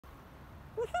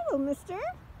Well, hello, mister.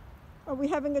 Are we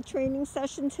having a training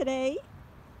session today?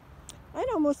 I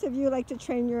know most of you like to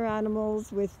train your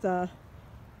animals with,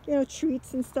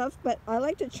 treats and stuff, but I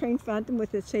like to train Phantom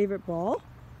with his favorite ball.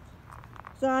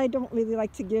 So I don't really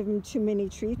like to give him too many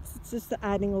treats. It's just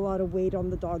adding a lot of weight on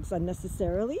the dogs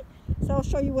unnecessarily. So I'll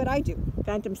show you what I do.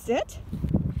 Phantom, sit.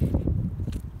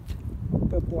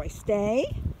 Good boy,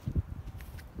 stay.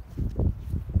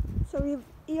 So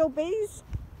he obeys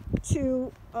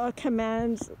to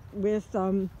commands with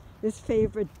his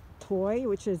favorite toy,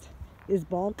 which is his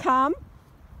ball. Come.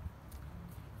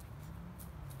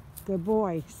 Good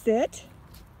boy. Sit.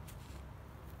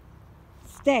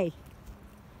 Stay.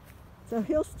 So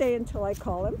he'll stay until I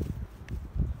call him.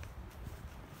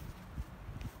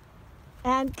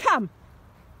 And come.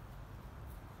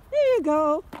 There you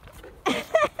go.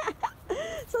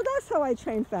 So that's how I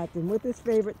train Phantom, with his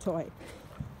favorite toy.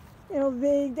 You know,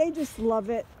 they just love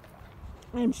it.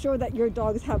 I'm sure that your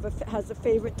dogs has a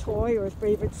favorite toy or a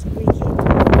favorite squeaky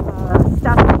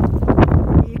stuff.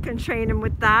 You can train him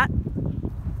with that.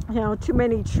 You know, too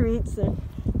many treats and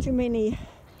too many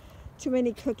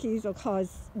cookies will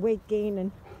cause weight gain,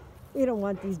 and we don't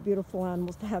want these beautiful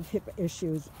animals to have hip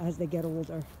issues as they get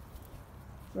older.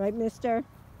 Right, mister?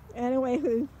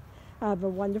 Anyway, have a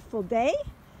wonderful day.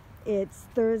 It's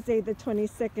Thursday the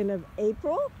 22nd of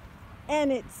April,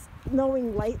 and it's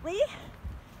snowing lightly.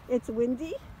 It's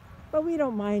windy, but we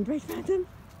don't mind, right, Phantom?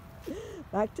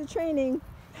 Back to training.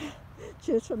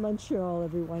 Cheers from Montreal,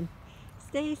 everyone.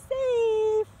 Stay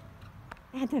safe.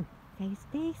 Phantom,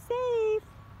 stay safe.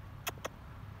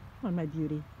 Oh, my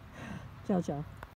beauty. Ciao, ciao.